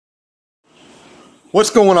What's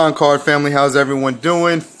going on, Card Family? How's everyone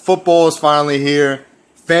doing? Football is finally here.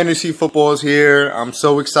 Fantasy football is here. I'm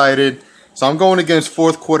so excited. So I'm going against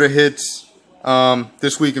Fourth Quarter Hits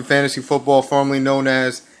this week in fantasy football, formerly known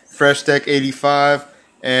as Fresh Deck 85.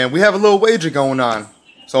 And we have a little wager going on.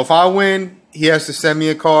 So if I win, he has to send me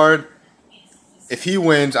a card. If he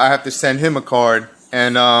wins, I have to send him a card.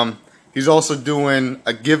 And he's also doing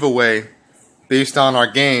a giveaway based on our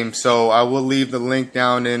game. So I will leave the link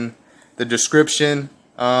down in the description.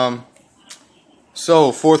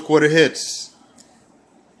 So Fourth Quarter Hits.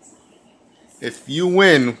 If you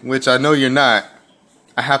win, which I know you're not,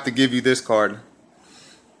 I have to give you this card.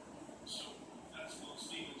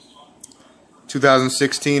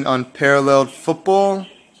 2016 Unparalleled Football,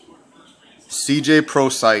 CJ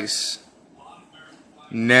Prosise.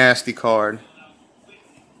 Nasty card.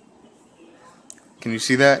 Can you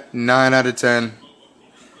see that? 9 out of 10.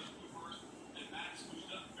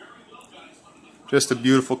 Just a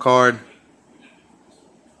beautiful card.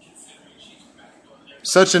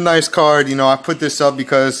 Such a nice card. You know, I put this up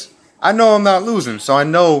because I know I'm not losing. So I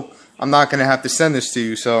know I'm not going to have to send this to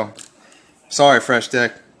you. So, sorry, Fresh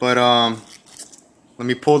Deck. But, let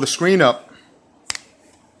me pull the screen up.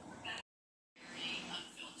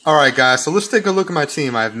 Alright, guys. So let's take a look at my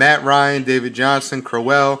team. I have Matt Ryan, David Johnson,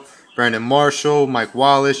 Crowell, Brandon Marshall, Mike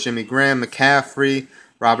Wallace, Jimmy Graham, McCaffrey,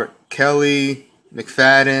 Robert Kelly,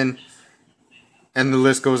 McFadden, and the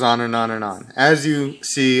list goes on and on and on. As you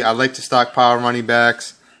see, I like to stockpile running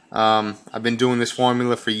backs. I've been doing this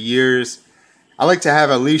formula for years. I like to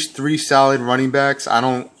have at least 3 solid running backs. I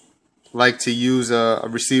don't like to use a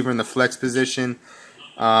receiver in the flex position.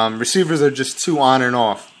 Receivers are just too on and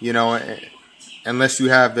off, you know, unless you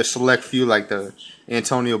have the select few like the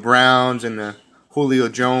Antonio Browns and the Julio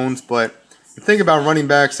Jones. But the thing about running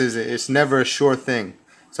backs is it's never a sure thing.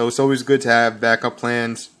 So it's always good to have backup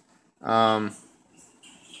plans.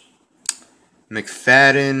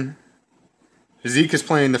 McFadden. Zeke is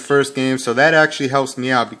playing the first game, so that actually helps me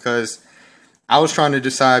out because I was trying to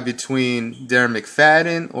decide between Darren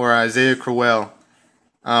McFadden or Isaiah Crowell.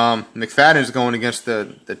 McFadden is going against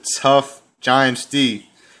the tough Giants D.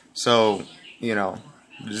 So, you know,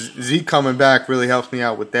 Zeke coming back really helps me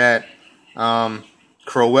out with that.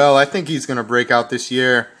 Crowell, I think he's going to break out this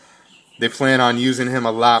year. They plan on using him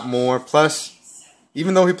a lot more. Plus,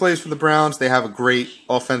 even though he plays for the Browns, they have a great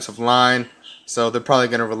offensive line. So they're probably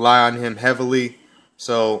going to rely on him heavily.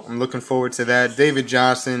 So I'm looking forward to that. David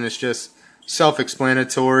Johnson is just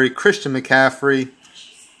self-explanatory. Christian McCaffrey,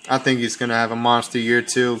 I think he's going to have a monster year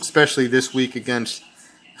too, especially this week against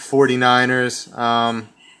 49ers.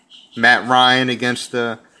 Matt Ryan against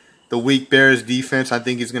the weak Bears defense. I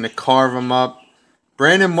think he's going to carve him up.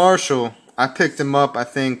 Brandon Marshall, I picked him up, I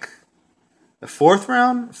think, the 4th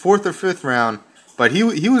or 5th round. But he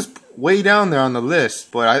was way down there on the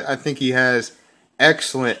list. But I think he has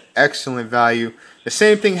excellent value. The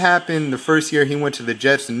same thing happened the first year he went to the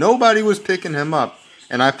Jets. Nobody was picking him up.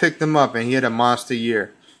 And I picked him up, and he had a monster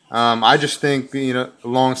year. I just think, you know,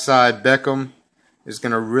 alongside Beckham is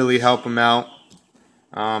going to really help him out.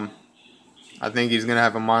 I think he's going to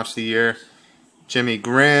have a monster year. Jimmy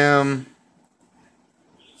Graham,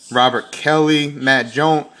 Robert Kelly, Matt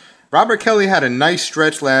Jones. Robert Kelly had a nice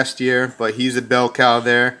stretch last year, but he's a bell cow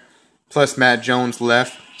there. Plus Matt Jones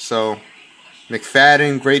left. So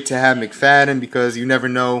McFadden, great to have McFadden because you never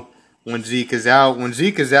know when Zeke is out. When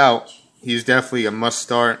Zeke is out, he's definitely a must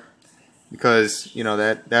start because, you know,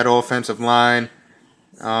 that offensive line.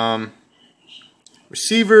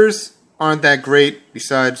 Receivers aren't that great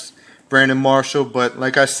besides Brandon Marshall, but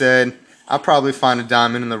like I said, I'll probably find a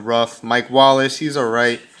diamond in the rough. Mike Wallace, he's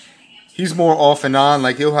alright. He's more off and on.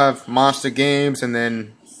 Like, he'll have monster games, and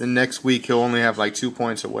then the next week he'll only have like 2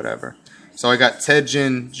 points or whatever. So I got Ted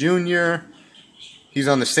Ginn Jr. He's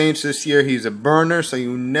on the Saints this year. He's a burner, so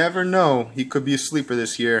you never know. He could be a sleeper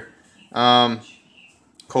this year.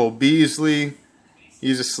 Cole Beasley,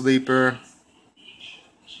 he's a sleeper.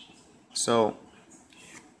 So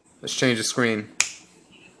let's change the screen.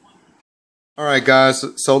 Alright, guys,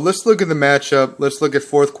 so let's look at the matchup. Let's look at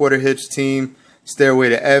Fourth Quarter Hits team. Stairway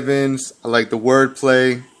to Evans. I like the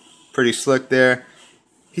wordplay. Pretty slick there.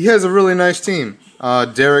 He has a really nice team.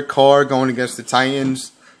 Derek Carr going against the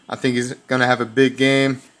Titans. I think he's going to have a big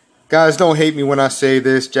game. Guys, don't hate me when I say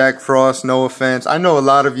this. Jack Frost, no offense. I know a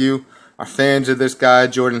lot of you are fans of this guy,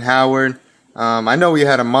 Jordan Howard. I know he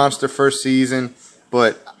had a monster first season,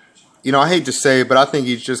 but, you know, I hate to say it, but I think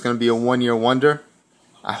he's just going to be a one-year wonder.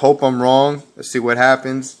 I hope I'm wrong. Let's see what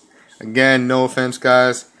happens. Again, no offense,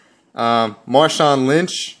 guys. Marshawn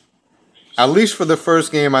Lynch, at least for the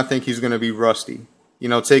first game, I think he's going to be rusty. You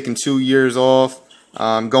know, taking 2 years off,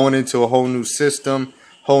 Going into a whole new system,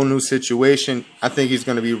 whole new situation, I think he's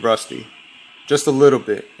going to be rusty. Just a little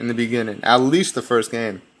bit in the beginning, at least the first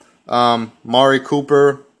game. Mari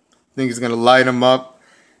Cooper, I think he's going to light him up.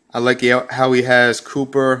 I like how he has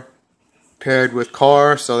Cooper paired with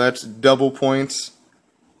Carr, so that's double points.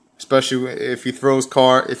 Especially if he throws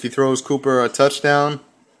Cooper a touchdown.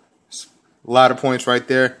 A lot of points right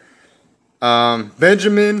there.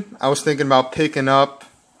 Benjamin, I was thinking about picking up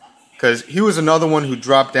because he was another one who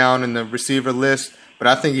dropped down in the receiver list, but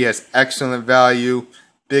I think he has excellent value,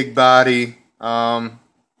 big body. I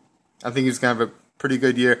think he's going to have a pretty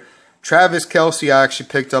good year. Travis Kelce, I actually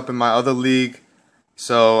picked up in my other league,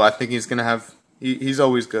 so I think he's going to have. He's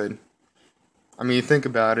always good. I mean, think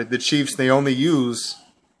about it. The Chiefs, they only use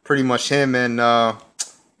pretty much him and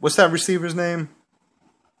what's that receiver's name?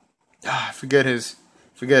 I forget his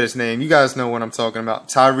name. You guys know what I'm talking about.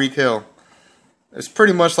 Tyreek Hill. It's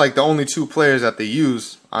pretty much like the only two players that they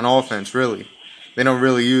use on offense, really. They don't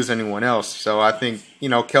really use anyone else. So I think,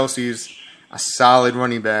 Kelce's a solid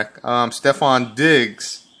running back. Stephon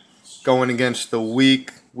Diggs going against the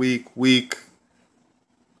weak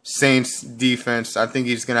Saints defense. I think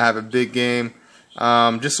he's going to have a big game.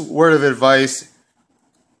 Just a word of advice.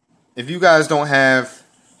 If you guys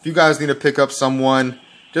need to pick up someone,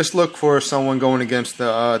 just look for someone going against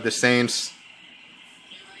the Saints.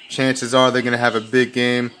 Chances are they're going to have a big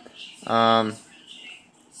game.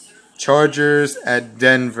 Chargers at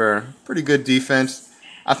Denver. Pretty good defense.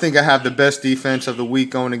 I think I have the best defense of the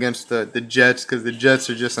week going against the Jets because the Jets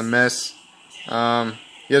are just a mess.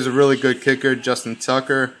 He has a really good kicker, Justin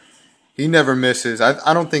Tucker. He never misses.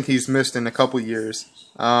 I don't think he's missed in a couple years.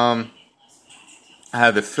 I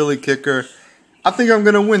have the Philly kicker. I think I'm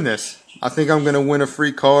going to win this. I think I'm going to win a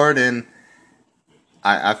free card, and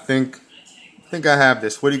I think I have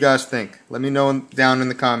this. What do you guys think? Let me know down in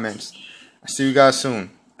the comments. I'll see you guys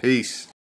soon. Peace.